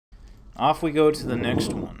Off we go to the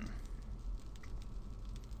next one.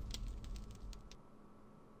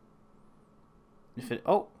 If it...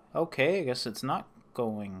 Oh, okay, I guess it's not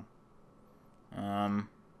going.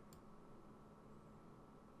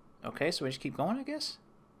 Okay, so we just keep going, I guess?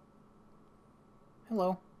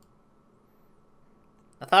 Hello.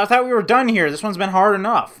 I thought we were done here. This one's been hard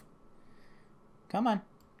enough. Come on.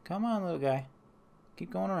 Come on, little guy.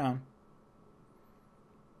 Keep going around.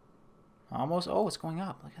 Almost. Oh, it's going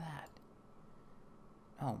up. Look at that.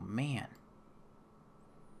 Oh, man.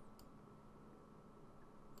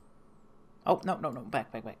 Oh, no, no, no.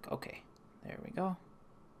 Back, back, back. Okay. There we go.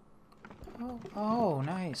 Oh,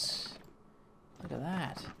 nice. Look at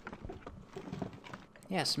that.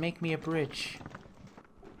 Yes, make me a bridge.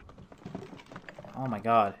 Oh my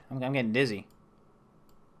god. I'm getting dizzy.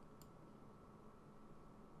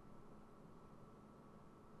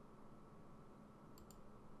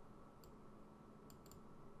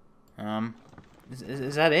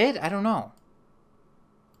 Is that it? I don't know.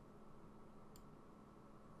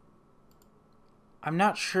 I'm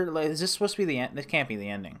not sure. Like, is this supposed to be the end? This can't be the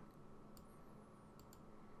ending.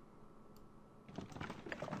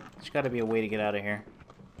 There's got to be a way to get out of here.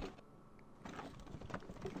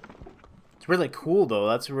 It's really cool, though.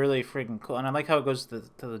 That's really freaking cool. And I like how it goes to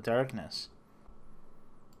the darkness.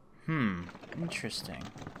 Interesting.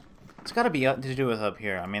 It's got to be to do with up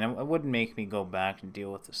here. I mean, it wouldn't make me go back and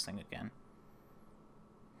deal with this thing again.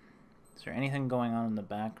 Is there anything going on in the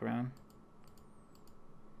background?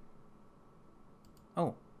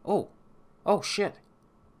 Oh. Oh. Oh, shit.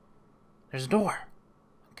 There's a door.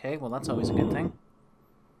 Okay, well, that's always a good thing.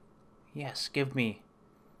 Yes, give me...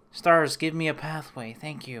 Stars, give me a pathway.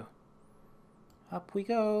 Thank you. Up we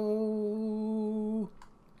go.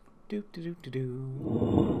 Do.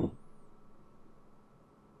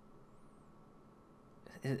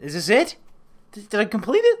 Is this it? Did I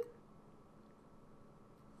complete it?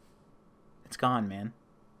 It's gone, man.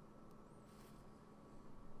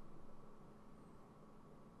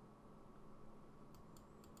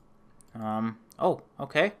 Oh,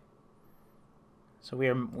 okay. So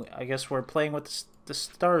I guess we're playing with the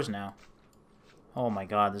stars now. Oh my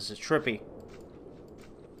god, this is trippy.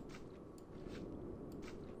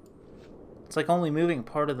 It's like only moving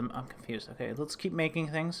part of them. I'm confused. Okay, let's keep making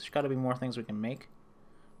things. There's got to be more things we can make.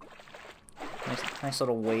 Nice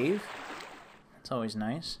little wave. That's always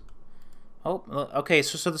nice. Oh, okay.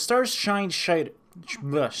 So the stars shine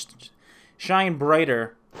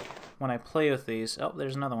brighter when I play with these. Oh,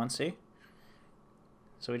 there's another one. See?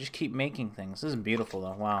 So we just keep making things. This is beautiful,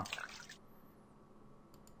 though. Wow.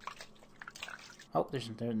 Oh, there's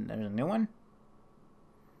a new one.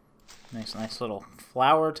 Nice little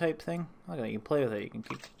flower type thing. Look at that. You play with it. You can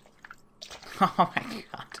keep... Oh my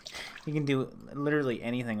god. You can do literally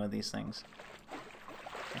anything with these things.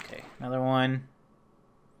 Okay, another one.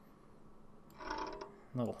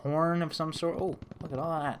 A little horn of some sort. Oh, look at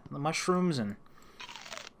all that. The mushrooms and...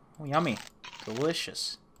 Oh, yummy.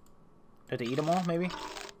 Delicious. Do I have to eat them all, maybe?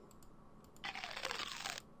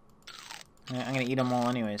 I'm gonna eat them all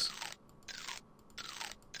anyways.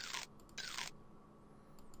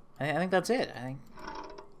 I think that's it.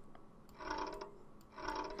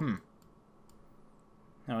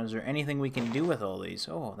 Now, is there anything we can do with all these?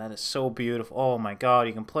 Oh, that is so beautiful. Oh my god,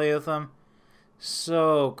 you can play with them.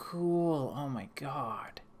 So cool. Oh my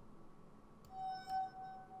god.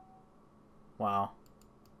 Wow.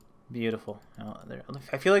 Beautiful.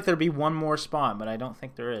 I feel like there'd be one more spot, but I don't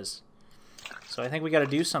think there is. So I think we gotta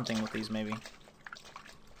do something with these, maybe.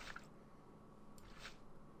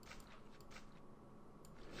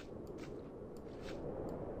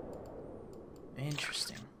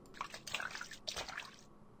 Interesting.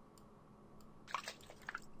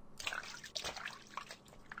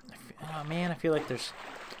 Oh man, I feel like is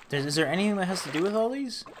there anything that has to do with all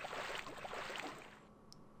these?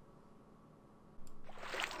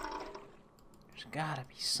 There's gotta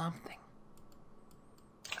be something.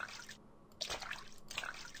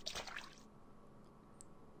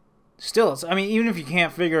 Still, I mean, even if you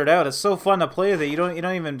can't figure it out, it's so fun to play with it. You don't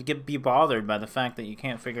even be bothered by the fact that you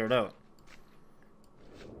can't figure it out.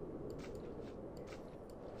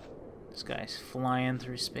 This guy's flying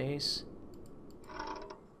through space.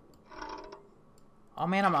 Oh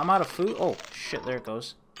man, I'm out of food. Oh shit, there it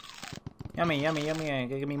goes. Yummy, yummy, yummy.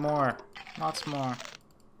 Give me more. Lots more.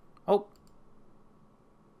 Oh.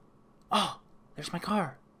 Oh, there's my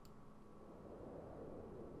car.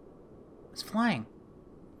 It's flying.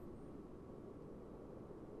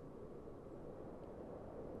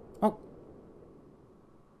 Oh.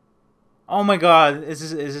 Oh my god, this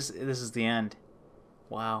is the end.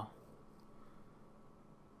 Wow.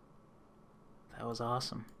 That was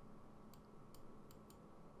awesome.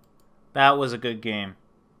 That was a good game.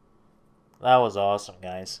 That was awesome,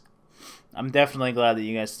 guys. I'm definitely glad that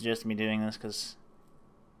you guys suggested me doing this, because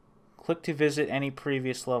click to visit any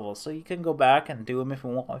previous levels. So you can go back and do them if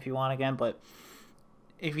you want again, but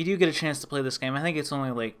if you do get a chance to play this game, I think it's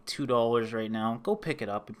only like $2 right now. Go pick it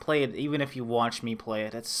up and play it, even if you watch me play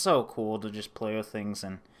it. It's so cool to just play with things,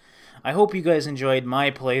 and I hope you guys enjoyed my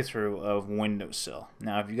playthrough of Windosill.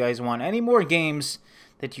 Now, if you guys want any more games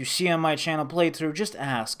that you see on my channel playthrough, just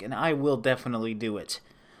ask, and I will definitely do it.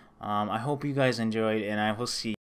 I hope you guys enjoyed, and I will see you.